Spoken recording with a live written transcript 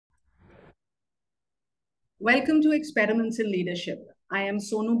Welcome to Experiments in Leadership. I am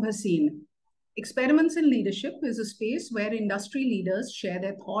Sonu Bhasin. Experiments in Leadership is a space where industry leaders share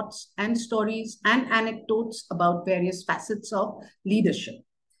their thoughts and stories and anecdotes about various facets of leadership.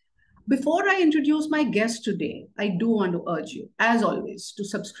 Before I introduce my guest today, I do want to urge you, as always, to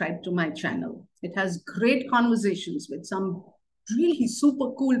subscribe to my channel. It has great conversations with some really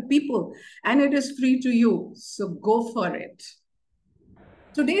super cool people, and it is free to you, so go for it.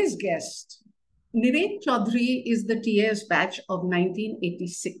 Today's guest, Niren Chaudhar, is the TAS batch of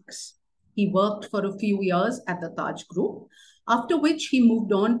 1986. He worked for a few years at the Taj Group, after which he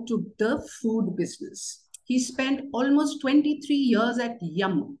moved on to the food business. He spent almost 23 years at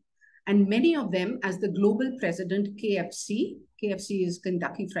Yum, and many of them as the global president KFC. KFC is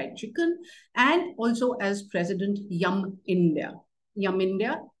Kentucky Fried Chicken, and also as president Yum India. Yum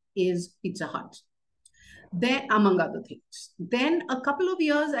India is Pizza Hut. There, among other things. Then a couple of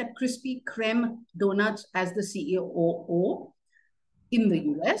years at Krispy Kreme Donuts as the CEO in the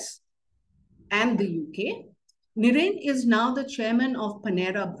US and the UK. Niren is now the chairman of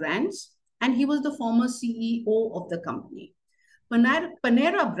Panera Brands, and he was the former CEO of the company.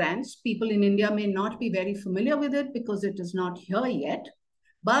 Panera Brands, people in India may not be very familiar with it because it is not here yet,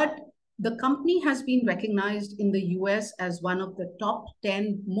 but the company has been recognized in the US as one of the top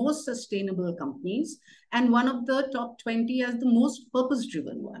 10 most sustainable companies and one of the top 20 as the most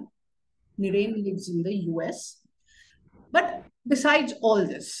purpose-driven one. Niren lives in the US. But besides all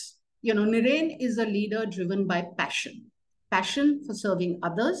this, Niren is a leader driven by passion. Passion for serving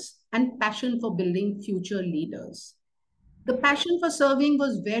others and passion for building future leaders. The passion for serving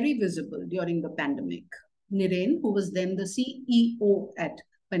was very visible during the pandemic. Niren, who was then the CEO at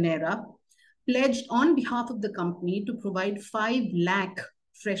Panera, pledged on behalf of the company to provide 5 lakh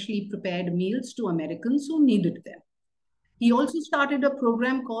freshly prepared meals to Americans who needed them. He also started a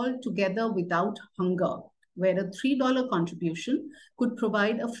program called Together Without Hunger, where a $3 contribution could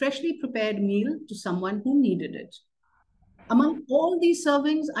provide a freshly prepared meal to someone who needed it. Among all these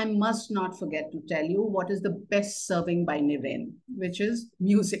servings, I must not forget to tell you what is the best serving by Niren, which is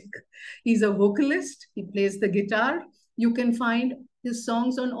music. He's a vocalist, he plays the guitar. You can find his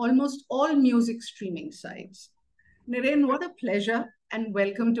songs on almost all music streaming sites. Niren, what a pleasure, and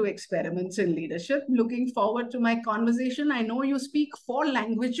welcome to Experiments in Leadership. Looking forward to my conversation. I know you speak 4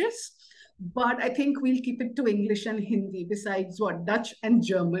 languages, but I think we'll keep it to English and Hindi, besides Dutch and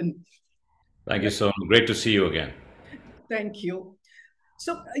German. Thank you, so great to see you again. Thank you.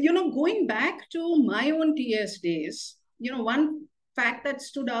 So, going back to my own TS days, one fact that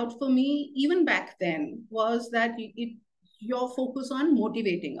stood out for me even back then was that your focus on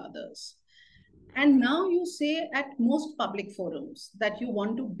motivating others. And now you say at most public forums that you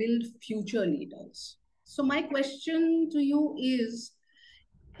want to build future leaders. So my question to you is,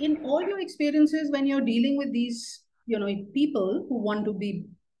 in all your experiences when you're dealing with these, people who want to be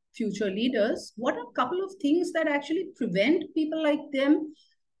future leaders, what are a couple of things that actually prevent people like them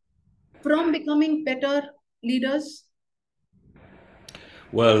from becoming better leaders?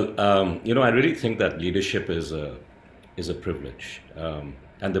 Well, I really think that leadership is a privilege,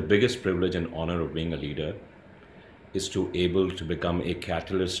 and the biggest privilege and honor of being a leader is to able to become a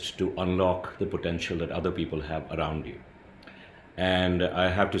catalyst to unlock the potential that other people have around you. And I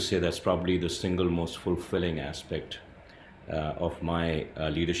have to say that's probably the single most fulfilling aspect of my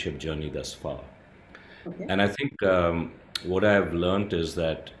leadership journey thus far. Okay. And I think what I've learned is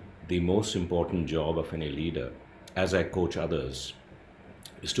that the most important job of any leader, as I coach others,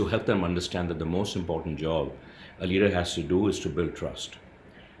 is to help them understand that the most important job a leader has to do is to build trust.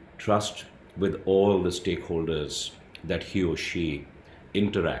 Trust with all the stakeholders that he or she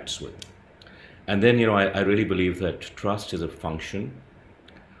interacts with. And then, I really believe that trust is a function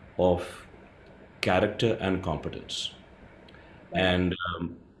of character and competence. And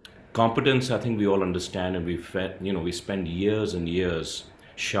competence, I think we all understand, and we spend years and years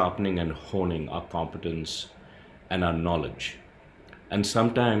sharpening and honing our competence and our knowledge. And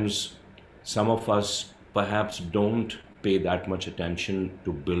sometimes some of us perhaps don't pay that much attention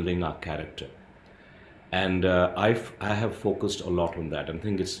to building our character. And I have focused a lot on that. I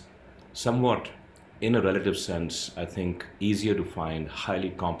think it's somewhat, in a relative sense, I think easier to find highly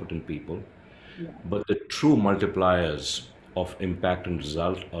competent people. Yeah. But the true multipliers of impact and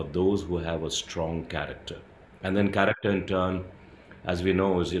result are those who have a strong character. And then character in turn, as we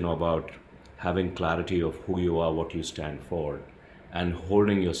know, is about having clarity of who you are, what you stand for, and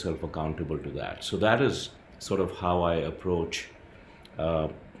holding yourself accountable to that. So that is sort of how I approach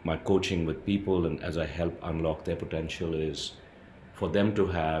my coaching with people, and as I help unlock their potential, is for them to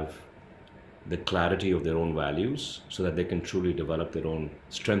have the clarity of their own values so that they can truly develop their own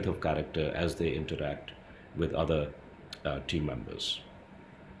strength of character as they interact with other team members.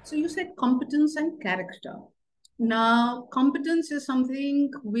 So you said competence and character. Now, competence is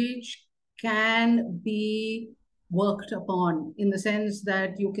something which can be worked upon in the sense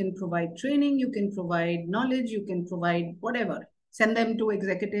that you can provide training, you can provide knowledge, you can provide whatever, send them to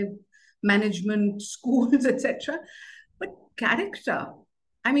executive management schools, etc. But character,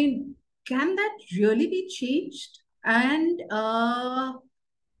 I mean, can that really be changed? And I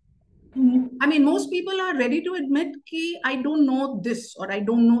mean, most people are ready to admit कि I don't know this or I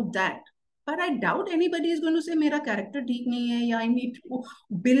don't know that. But I doubt anybody is going to say मेरा character ठीक नहीं है या I need to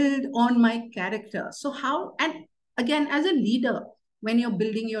build on my character. So how, and again, as a leader, when you're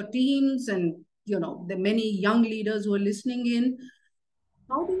building your teams and, you know, the many young leaders who are listening in,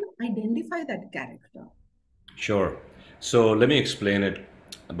 how do you identify that character? Sure. So let me explain it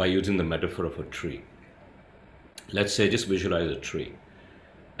by using the metaphor of a tree. Let's say just visualize a tree,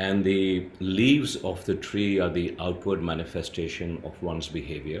 and the leaves of the tree are the outward manifestation of one's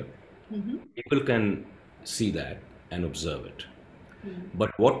behavior. People can see that and observe it.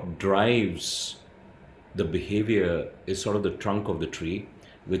 But what drives the behavior is sort of the trunk of the tree,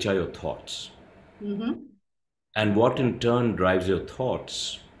 which are your thoughts. And what in turn drives your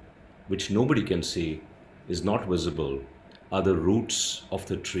thoughts, which nobody can see, is not visible, are the roots of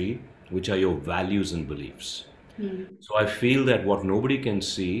the tree, which are your values and beliefs. So I feel that what nobody can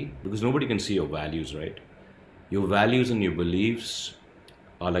see, because nobody can see your values, right? Your values and your beliefs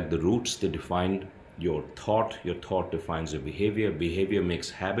are like the roots that define your thought defines your behavior makes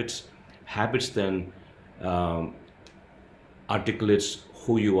habits, habits then articulates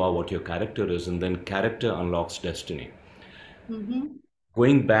who you are, what your character is, and then character unlocks destiny.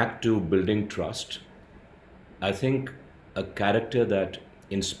 Going back to building trust, I think a character that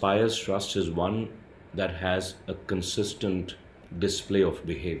inspires trust is one that has a consistent display of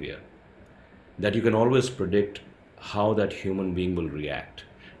behavior, that you can always predict how that human being will react.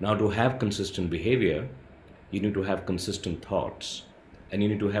 Now, to have consistent behavior, you need to have consistent thoughts and you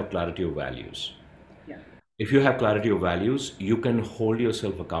need to have clarity of values. Yeah. If you have clarity of values, you can hold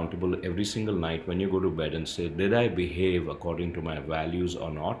yourself accountable every single night when you go to bed and say, did I behave according to my values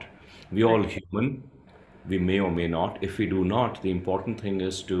or not? We're all human. We may or may not. If we do not, the important thing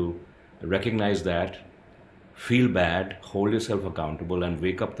is to recognize that, feel bad, hold yourself accountable, and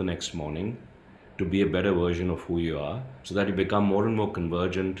wake up the next morning to be a better version of who you are so that you become more and more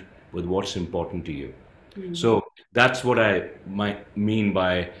convergent with what's important to you. So that's what I might mean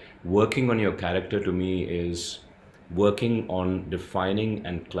by working on your character. To me is working on defining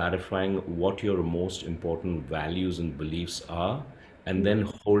and clarifying what your most important values and beliefs are, and then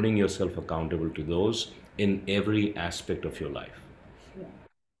holding yourself accountable to those in every aspect of your life.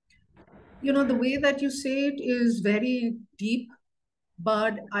 You know, the way that you say it is very deep,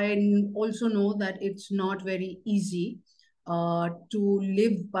 but I also know that it's not very easy to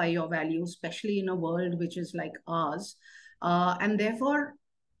live by your values, especially in a world which is like ours. And therefore,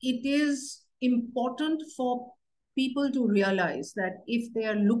 it is important for people to realize that if they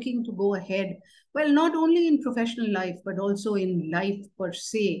are looking to go ahead, well, not only in professional life, but also in life per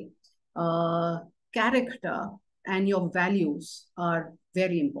se, character and your values are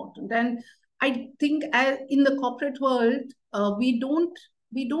very important. And I think in the corporate world, we don't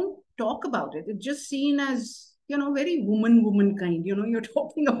talk about it. It's just seen as, you know, very woman kind. You know, you're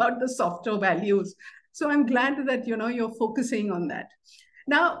talking about the softer values. So I'm glad that, you know, you're focusing on that.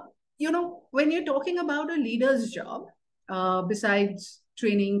 Now, you know, when you're talking about a leader's job, besides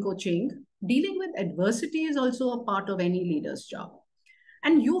training, coaching, dealing with adversity is also a part of any leader's job.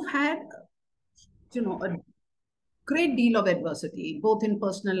 And you've had, you know, a great deal of adversity, both in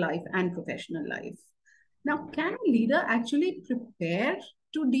personal life and professional life. Now, can a leader actually prepare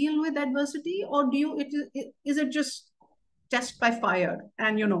to deal with adversity, or is it just test by fire?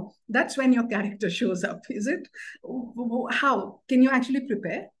 And you know, that's when your character shows up, is it? How can you actually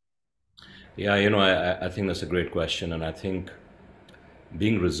prepare? Yeah, I think that's a great question. And I think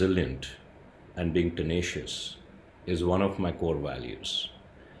being resilient and being tenacious is one of my core values.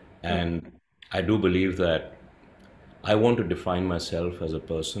 And I do believe that I want to define myself as a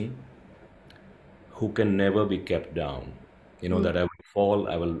person who can never be kept down. That I will fall,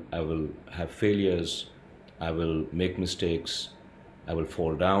 I will have failures, I will make mistakes, I will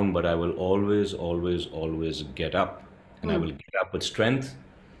fall down, but I will always, always, always get up. And I will get up with strength,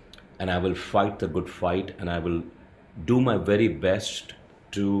 and I will fight the good fight, and I will do my very best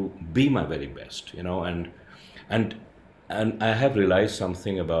to be my very best, and and I have realized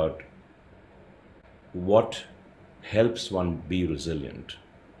something about what helps one be resilient,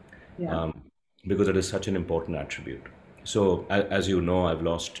 Yeah. because it is such an important attribute. So, as you know, I've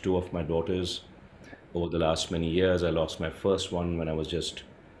lost two of my daughters, over the last many years. I lost my first one when I was just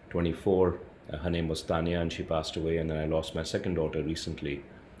 24. Her name was Tanya, and she passed away. And then I lost my second daughter recently.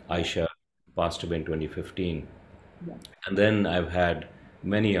 Yeah. Aisha passed away in 2015. Yeah. And then I've had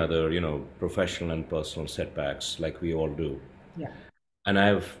many other, professional and personal setbacks, like we all do. Yeah. And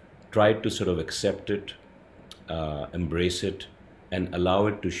I've tried to sort of accept it, embrace it, and allow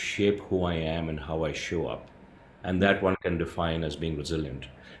it to shape who I am and how I show up. And that one can define as being resilient.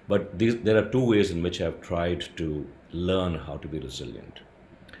 But there are two ways in which I've tried to learn how to be resilient.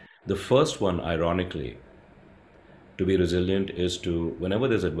 The first one, ironically, to be resilient is to, whenever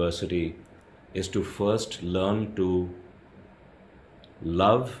there's adversity, is to first learn to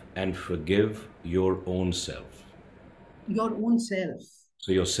love and forgive your own self. Your own self.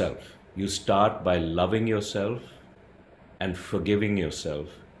 So, yourself. You start by loving yourself and forgiving yourself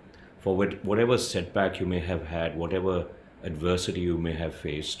for whatever setback you may have had, whatever adversity you may have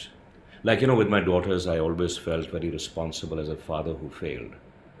faced. Like, with my daughters, I always felt very responsible as a father who failed.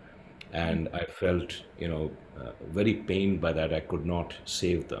 And I felt, very pained by that. I could not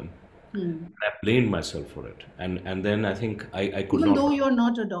save them. Hmm. I blamed myself for it. And then I think I could Even not, though you're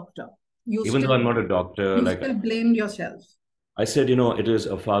not a doctor, you even though still I'm not a doctor, you like still blamed yourself. I said, it is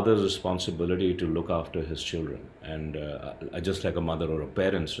a father's responsibility to look after his children, and just like a mother or a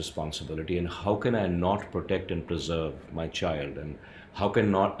parent's responsibility. And how can I not protect and preserve my child? And how can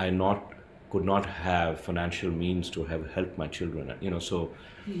not I not could not have financial means to have helped my children? So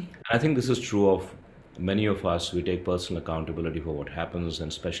I think this is true of many of us. We take personal accountability for what happens, and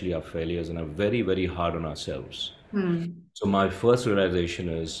especially our failures, and are very, very hard on ourselves. Hmm. So my first realization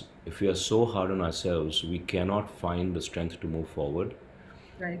is if we are so hard on ourselves, we cannot find the strength to move forward.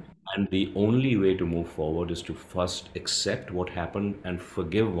 Right. And the only way to move forward is to first accept what happened and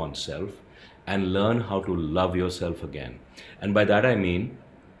forgive oneself and learn how to love yourself again. And by that I mean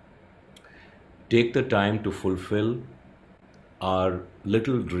take the time to fulfill our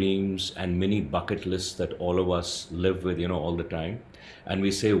little dreams and mini bucket lists that all of us live with, all the time. And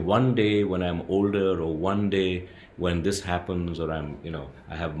we say, one day when I'm older, or one day when this happens, or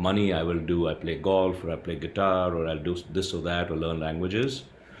I have money, I play golf, or I play guitar, or I'll do this or that, or learn languages.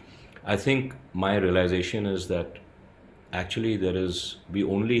 I think my realization is that actually we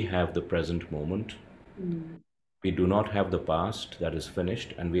only have the present moment. Hmm. We do not have the past that is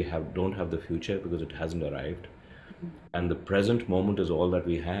finished, and don't have the future because it hasn't arrived. And the present moment is all that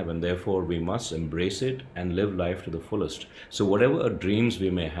we have, and therefore we must embrace it and live life to the fullest. So, whatever dreams we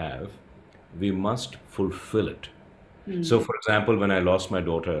may have, we must fulfill it. So, Hmm. for example, when I lost my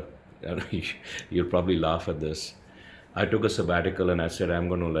daughter, and you'll probably laugh at this, I took a sabbatical and I said, I'm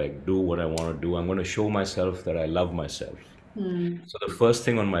going to like do what I want to do. I'm going to show myself that I love myself. Hmm. So, the first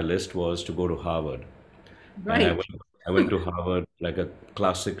thing on my list was to go to Harvard. And Right. I went to Harvard like a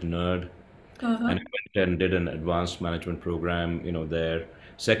classic nerd, and Uh-huh. I went and did an advanced management program, there.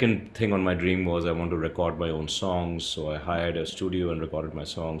 Second thing on my dream was I want to record my own songs, so I hired a studio and recorded my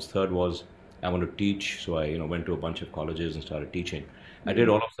songs. Third was I want to teach, so I, went to a bunch of colleges and started teaching. I did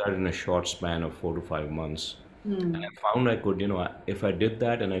Hmm. all of that in a short span of 4 to 5 months. And Hmm. I found I could, if I did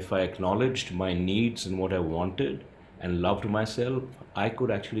that and if I acknowledged my needs and what I wanted and loved myself, I could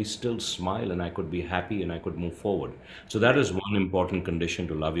actually still smile and I could be happy and I could move forward. So that Right. is one important condition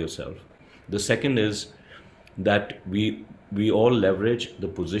to love yourself. The second is that we all leverage the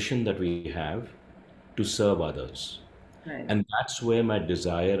position that we have to serve others. Right. And that's where my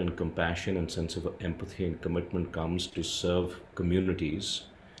desire and compassion and sense of empathy and commitment comes to serve communities,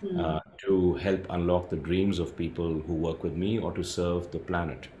 Hmm. to help unlock the dreams of people who work with me, or to serve the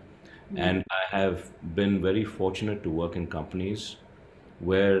planet. Hmm. And I have been very fortunate to work in companies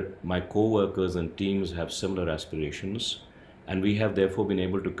where my co-workers and teams have similar aspirations, and we have therefore been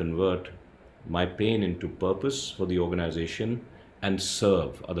able to convert my pain into purpose for the organization and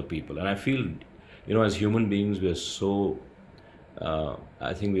serve other people. And I feel, as human beings, we are so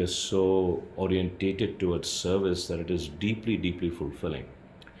I think we are so orientated towards service that it is deeply, deeply fulfilling.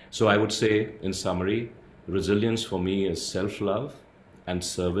 So I would say, in summary, resilience for me is self-love and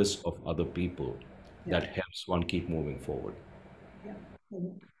service of other people Yeah. that helps one keep moving forward. Yeah.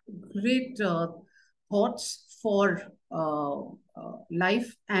 Great thoughts for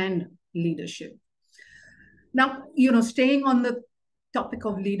life and leadership. Now, staying on the topic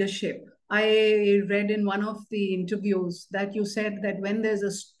of leadership, I read in one of the interviews that you said that when there's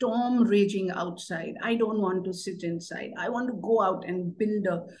a storm raging outside, I don't want to sit inside. I want to go out and build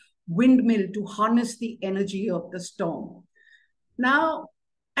a windmill to harness the energy of the storm. Now,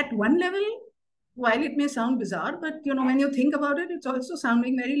 at one level, while it may sound bizarre, but when you think about it, it's also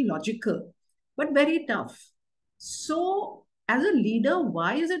sounding very logical, but very tough. So, as a leader,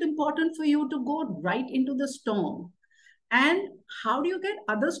 why is it important for you to go right into the storm? And how do you get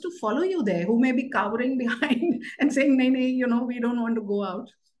others to follow you there who may be cowering behind and saying, nay, nay, we don't want to go out?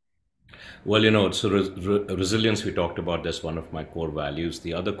 Well, so resilience we talked about, that's one of my core values.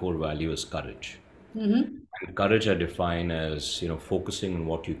 The other core value is courage. Mm-hmm. And courage I define as, focusing on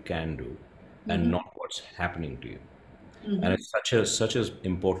what you can do and Mm-hmm. not what's happening to you. And Mm-hmm. it's such a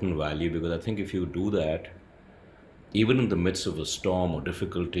important value, because I think if you do that, even in the midst of a storm or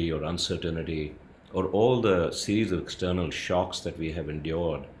difficulty or uncertainty or all the series of external shocks that we have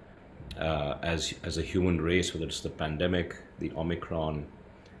endured as a human race, whether it's the pandemic, the Omicron,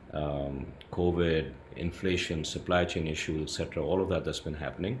 COVID, inflation, supply chain issues, etc., all of that that's been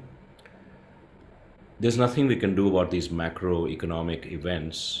happening. There's nothing we can do about these macroeconomic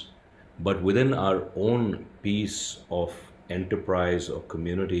events, but within our own piece of enterprise or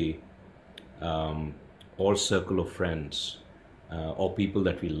community, or circle of friends, or people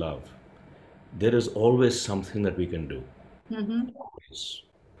that we love, there is always something that we can do. Mm-hmm. Always.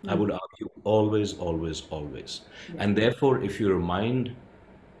 I would Mm-hmm. argue always, always, always. Yeah. And therefore, if you remind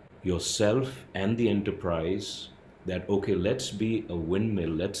yourself and the enterprise that, okay, let's be a windmill,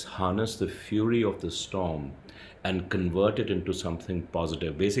 let's harness the fury of the storm and convert it into something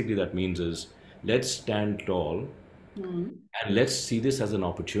positive. Basically, that means is let's stand tall Mm-hmm. and let's see this as an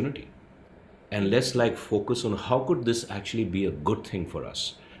opportunity, and let's like focus on how could this actually be a good thing for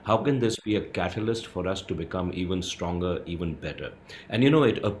us, how can this be a catalyst for us to become even stronger, even better. And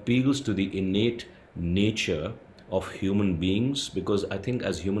it appeals to the innate nature of human beings, because I think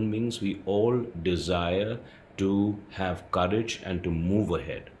as human beings we all desire to have courage and to move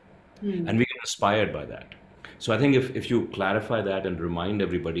ahead, and Mm-hmm. we get inspired by that. So I think if you clarify that and remind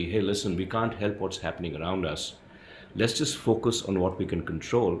everybody, hey, listen, we can't help what's happening around us. Let's just focus on what we can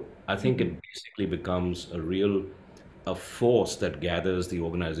control. I think it basically becomes a force that gathers the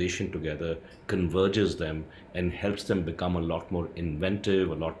organization together, converges them, and helps them become a lot more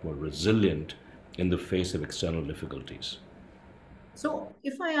inventive, a lot more resilient in the face of external difficulties. So,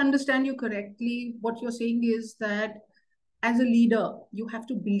 if I understand you correctly, what you're saying is that as a leader, you have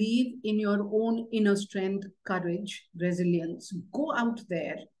to believe in your own inner strength, courage, resilience. Go out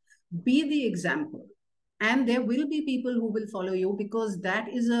there, be the example, and there will be people who will follow you because that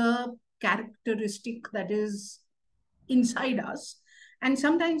is a characteristic that is inside us. And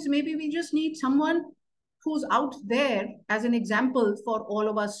sometimes maybe we just need someone who's out there as an example for all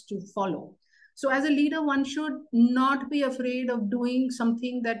of us to follow. So, as a leader, one should not be afraid of doing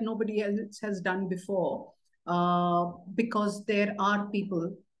something that nobody else has done before, because there are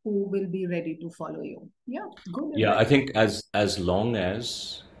people who will be ready to follow you. Yeah, good Yeah, I advice. think as long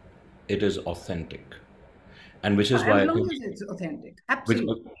as it is authentic, and which is As why I long think as it's authentic, which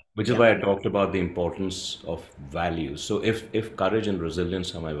absolutely. which is Yeah, why I talked about the importance of values. So if courage and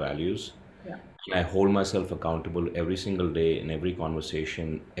resilience are my values, yeah, and I hold myself accountable every single day in every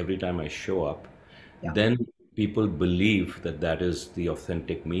conversation, every time I show up, yeah, then people believe that that is the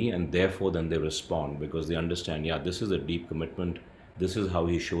authentic me, and therefore then they respond because they understand, yeah, this is a deep commitment. This is how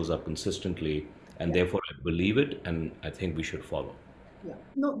he shows up consistently, and yeah. therefore I believe it, and I think we should follow. Yeah,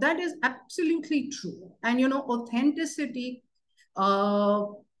 no, that is absolutely true. And authenticity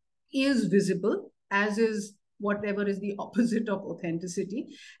is visible, as is whatever is the opposite of authenticity.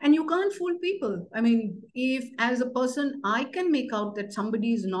 And you can't fool people. I mean, if as a person I can make out that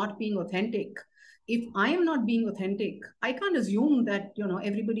somebody is not being authentic, if I am not being authentic, I can't assume that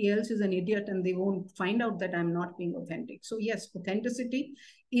everybody else is an idiot and they won't find out that I'm not being authentic. So yes, authenticity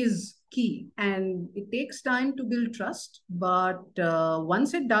is key, and it takes time to build trust, but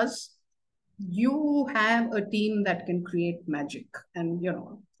once it does, you have a team that can create magic. And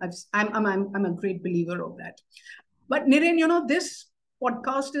I'm a great believer of that. But Niren, this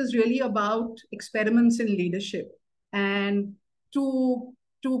podcast is really about experiments in leadership, and two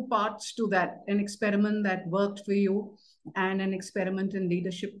parts to that: an experiment that worked for you and an experiment in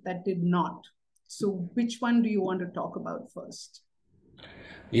leadership that did not. So which one do you want to talk about first?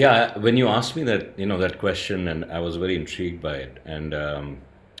 Yeah, when you asked me that question, and I was very intrigued by it, and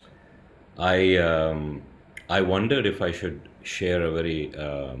I I wondered if I should share a very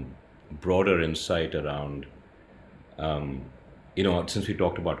broader insight around, since we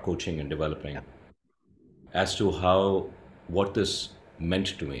talked about coaching and Yeah, developing, as to how what this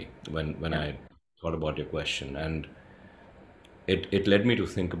meant to me when yeah, I thought about your question, and it led me to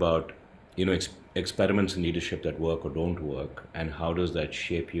think about experiments in leadership that work or don't work, and how does that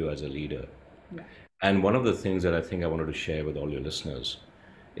shape you as a leader. yeah. And one of the things that I think I wanted to share with all your listeners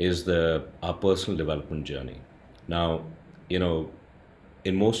is the our personal development journey. Now, you know,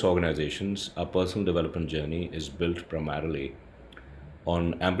 in most organizations, our personal development journey is built primarily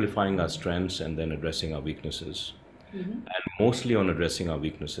on amplifying our strengths and then addressing our weaknesses, and mostly on addressing our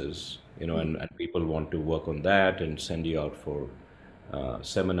weaknesses. And people want to work on that and send you out for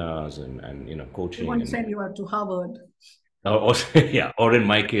seminars and They coaching want to and send you out to Harvard. or yeah, or in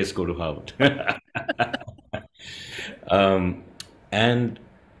my case, go to Harvard. um, and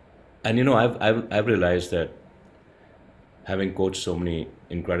I've realized that having coached so many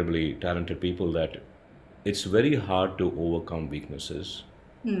incredibly talented people that it's very hard to overcome weaknesses.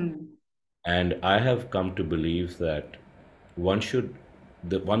 Hmm. And I have come to believe that one should,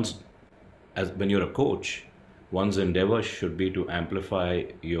 the one's, as when you're a coach, one's endeavor should be to amplify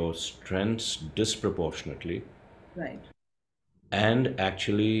your strengths disproportionately Right. and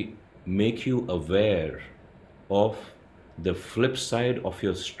actually make you aware of the flip side of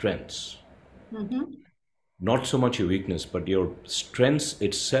your strengths. Mm-hmm. Not so much your weakness, but your strengths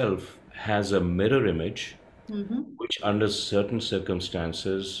itself has a mirror image, Mm-hmm. which under certain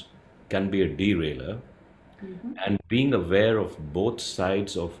circumstances can be a derailer. Mm-hmm. And being aware of both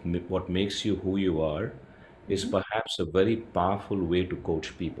sides of what makes you who you are is Mm-hmm. perhaps a very powerful way to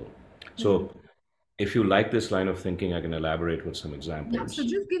coach people. Mm. So, if you like this line of thinking, I can elaborate with some Yeah. So examples.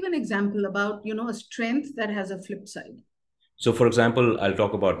 just give an example about, a strength that has a flip side. So, for example, I'll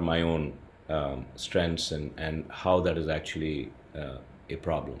talk about my own strengths and how that is actually a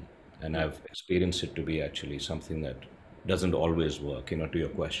problem. And Yeah. I've experienced it to be actually something that doesn't always work, to your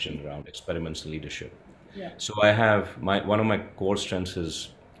question around experiments in leadership. Yeah. So, I have one of my core strengths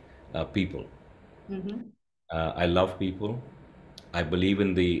is people. Mm-hmm. I love people. I believe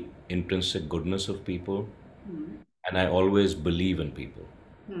in the intrinsic goodness of people. Mm. And I always believe in people.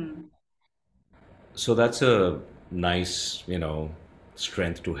 Mm. So that's a nice,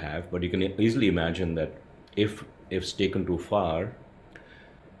 strength to have. But you can easily imagine that if it's taken too far,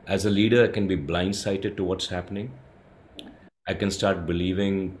 as a leader, I can be blindsided to what's happening. Yeah. I can start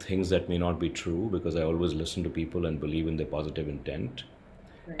believing things that may not be true because I always listen to people and believe in their positive intent.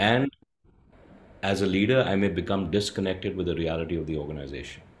 Right. And as a leader, I may become disconnected with the reality of the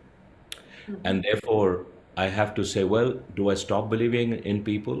organization. Mm-hmm. And therefore, I have to say, well, do I stop believing in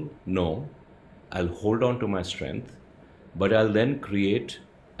people? No. I'll hold on to my strength, but I'll then create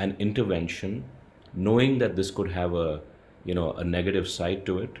an intervention knowing that this could have a negative side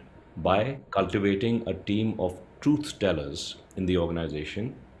to it by cultivating a team of truth tellers in the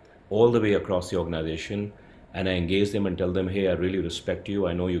organization all the way across the organization. And I engage them and tell them, hey, I really respect you.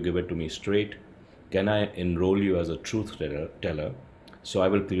 I know you give it to me straight. Can I enroll you as a truth teller? So I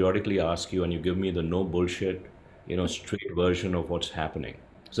will periodically ask you, and you give me the no bullshit, straight version of what's happening.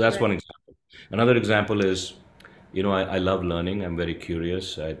 So that's Right. one example. Another example is, I love learning. I'm very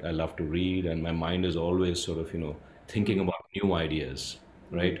curious. I love to read, and my mind is always sort of, thinking Mm. about new ideas,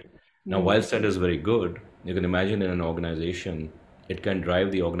 Mm. right? Now, Mm. whilst that is very good, you can imagine in an organization, it can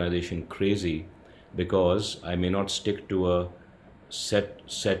drive the organization crazy because I may not stick to a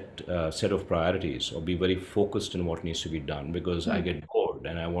set of priorities or be very focused in what needs to be done because I Mm. get bored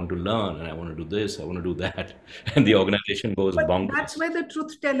and I want to learn and I want to do this, I want to do that, and the organization goes But that's bonkers. where the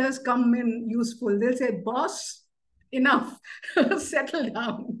truth tellers come in useful. They'll say, boss, enough, settle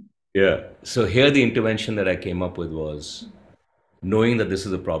down. Yeah. So here the intervention that I came up with was knowing that this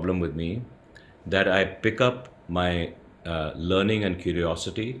is a problem with me, that I pick up my learning and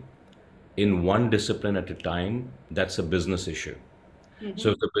curiosity in one discipline at a time. That's a business issue. So Mm-hmm.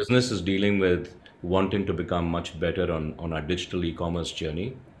 if the business is dealing with wanting to become much better on our digital e-commerce journey,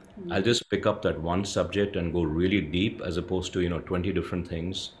 I'll just pick up that one subject and go really deep as opposed to, 20 different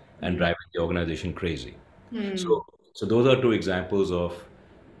things and Mm. driving the organization crazy. Mm. So those are two examples of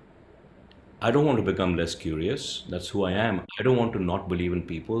I don't want to become less curious. That's who I am. I don't want to not believe in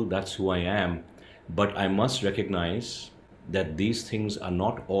people. That's who I am. But I must recognize that these things are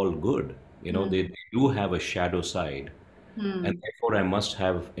not all good. They do have a shadow side. And Mm. therefore, I must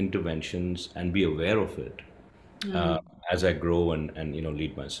have interventions and be aware of it uh, Mm. as I grow and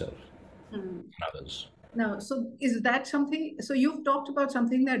lead myself Mm. and others. Now, so is that something? So you've talked about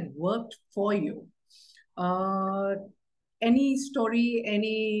something that worked for you. Uh, any story,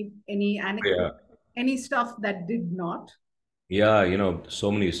 any Yeah. anecdote, any stuff that did not? Yeah,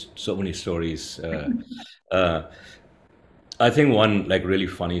 so many stories. Uh, I think one like really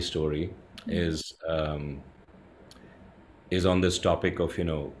funny story is on this topic of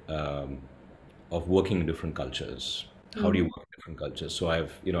of working in different cultures. How do you Mm-hmm. work in different cultures? So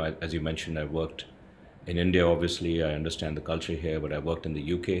I've as you mentioned, I've worked in India. Obviously, I understand the culture here, but I worked in the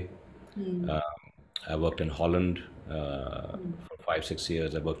UK. Mm. Um, I worked in Holland Mm. for 5 6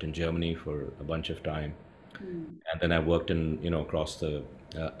 years. I worked in Germany for a bunch of time. Mm. And then I worked in,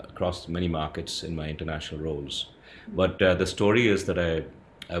 across many markets in my international roles. But the story is that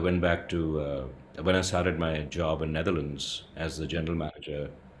I went back to when I started my job in Netherlands as the general manager,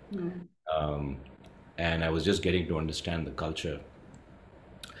 Mm. and I was just getting to understand the culture.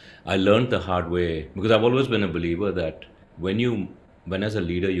 I learned the hard way because I've always been a believer that when as a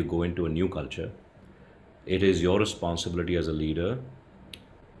leader you go into a new culture, it is your responsibility as a leader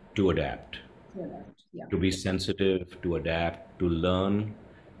to adapt, Correct. Yeah. to be sensitive, to adapt, to learn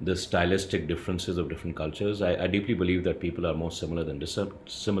the stylistic differences of different cultures. I deeply believe that people are more similar than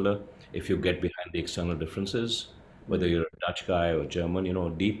dissimilar if you get behind the external differences. Whether Mm. you're a Dutch guy or German,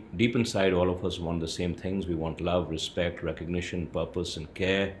 deep inside, all of us want the same things. We want love, respect, recognition, purpose, and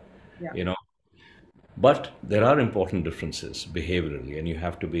care. Yeah. You know, but there are important differences behaviorally, and you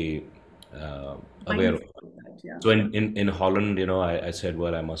have to be aware of Mindful them. of that. Yeah. So in Holland, I said,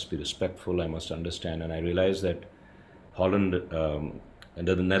 well, I must be respectful, I must understand. And I realized that Holland and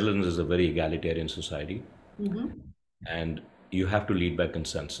the Netherlands is a very egalitarian society, Mm-hmm. and you have to lead by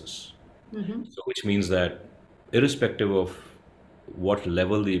consensus. Mm-hmm. So, which means that irrespective of what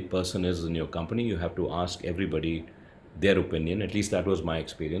level the person is in your company, you have to ask everybody their opinion. At least that was my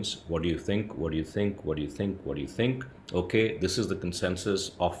experience. What do you think? What do you think? What do you think? What do you think? Okay, this is the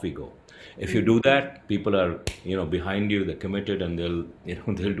consensus. Off we go. If you Mm. do that, people are behind you. They're committed, and they'll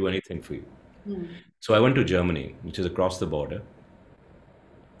they'll do anything for you. Mm. So I went to Germany, which is across the border,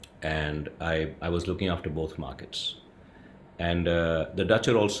 and I was looking after both markets. And the Dutch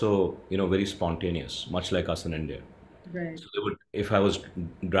are also, very spontaneous, much like us in India. Right. So they would, if I was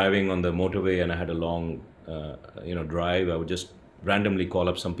driving on the motorway and I had a long, drive, I would just randomly call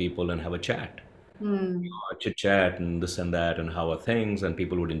up some people and have a chat, Mm. chit chat and this and that and how are things, and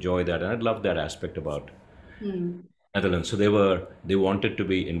people would enjoy that. And I loved that aspect about Mm. Netherlands. So they wanted to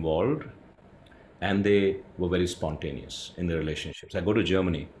be involved, and they were very spontaneous in their relationships. I go to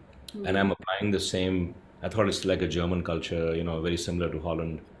Germany, and Mm. I'm applying the same. I thought it's like a German culture, very similar to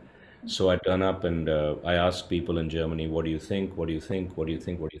Holland. So I turn up and I ask people in Germany, "What do you think? What do you think? What do you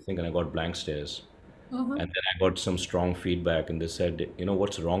think? What do you think?" And I got blank stares, Uh-huh. and then I got some strong feedback, and they said,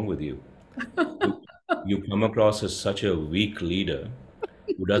 "What's wrong with you? You you come across as such a weak leader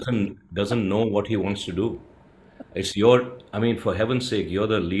who doesn't know what he wants to do. It's your, I mean, for heaven's sake, you're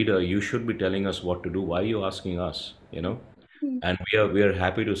the leader. You should be telling us what to do. Why are you asking us? Mm. And we are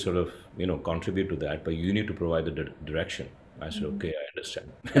happy to sort of, contribute to that, but you need to provide the direction. I said, Mm. okay, I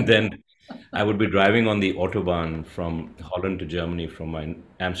understand. And then I would be driving on the Autobahn from Holland to Germany from my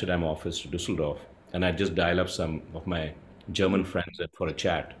Amsterdam office to Düsseldorf, and I'd just dial up some of my German friends for a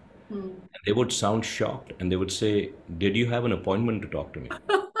chat. Mm. And they would sound shocked and they would say, "Did you have an appointment to talk to me?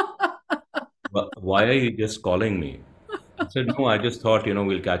 Why are you just calling me?" I said, "No, I just thought,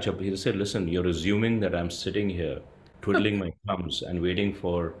 we'll catch up." He said, "Listen, you're assuming that I'm sitting here twiddling my thumbs and waiting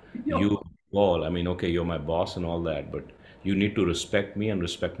for you Yeah. to call. I mean, okay, you're my boss and all that, but you need to respect me and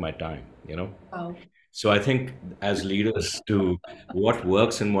respect my time." Wow. So I think as leaders to what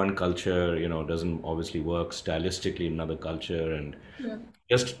works in one culture, doesn't obviously work stylistically in another culture, and Yeah.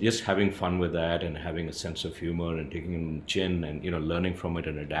 just having fun with that and having a sense of humor and taking it in the chin and learning from it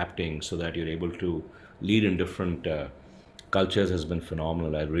and adapting so that you're able to lead in different cultures has been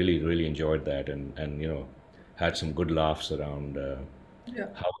phenomenal. I really really enjoyed that, and had some good laughs around Yeah.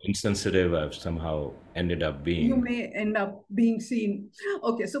 how insensitive I've somehow ended up You being. may end up being seen.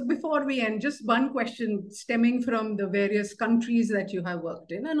 Okay, so before we end, just one question stemming from the various countries that you have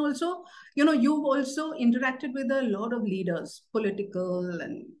worked in. And also, you've also interacted with a lot of leaders, political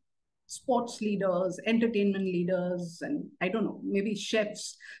and sports leaders, entertainment leaders, and I don't know, maybe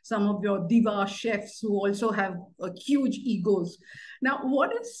chefs, some of your diva chefs who also have huge egos. Now,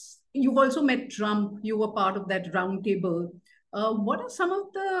 you've also met Trump, you were part of that round table. What are some of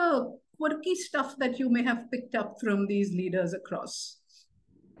the quirky stuff that you may have picked up from these leaders across?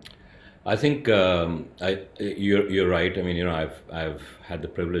 I think you're right. I mean, I've had the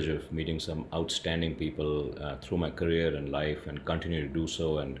privilege of meeting some outstanding people through my career and life, and continue to do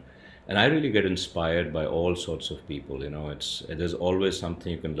so. And I really get inspired by all sorts of people. There's always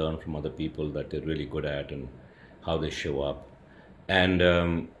something you can learn from other people that they're really good at and how they show up. And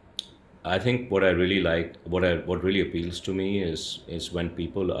I think what I really like, what really appeals to me is when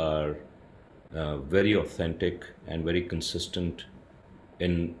people are very authentic and very consistent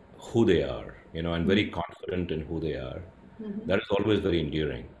in who they are, and very Mhm. confident in who they are. Mhm. That is always very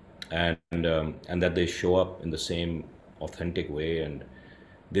endearing, and that they show up in the same authentic way, and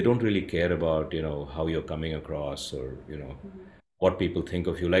they don't really care about how you're coming across, or Mhm. what people think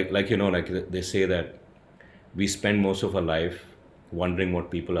of you. Like they say that we spend most of our life wondering what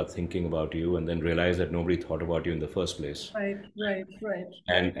people are thinking about you, and then realize that nobody thought about you in the first place. Right, right, right,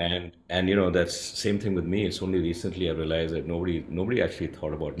 And right. and you know, that's same thing with me. It's only recently I realized that nobody actually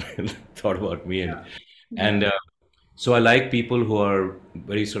thought about me, thought about me, Yeah, and yeah. so I like people who are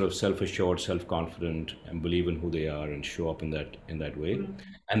very sort of self-assured, self-confident, and believe in who they are and show up in that way. Mm,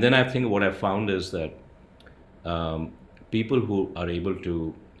 And then I think what I found is that um, people who are able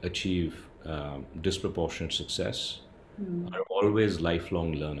to achieve disproportionate success mm, are always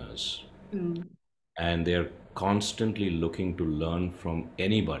lifelong learners, mm, and they're constantly looking to learn from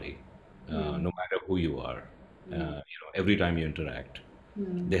anybody, mm, no matter who you are. mm, Every time you interact,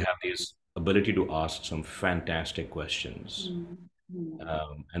 they mm, have this ability to ask some fantastic questions, mm,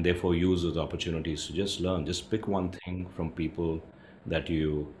 mm. and therefore use those opportunities to just learn. Just pick one thing from people that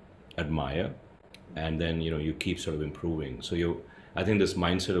you admire, and then you keep sort of improving. So I think this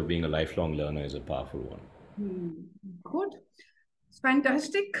mindset of being a lifelong learner is a powerful one. Hmm. Good. It's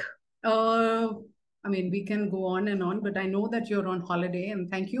fantastic. Uh, I mean, we can go on and on, but I know that you're on holiday, and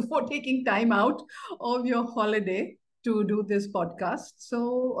thank you for taking time out of your holiday to do this podcast. So,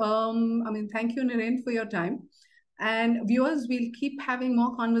 I mean, thank you, Niren, for your time. And viewers, we'll keep having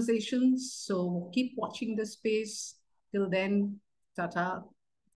more conversations. So keep watching this space. Till then, tata.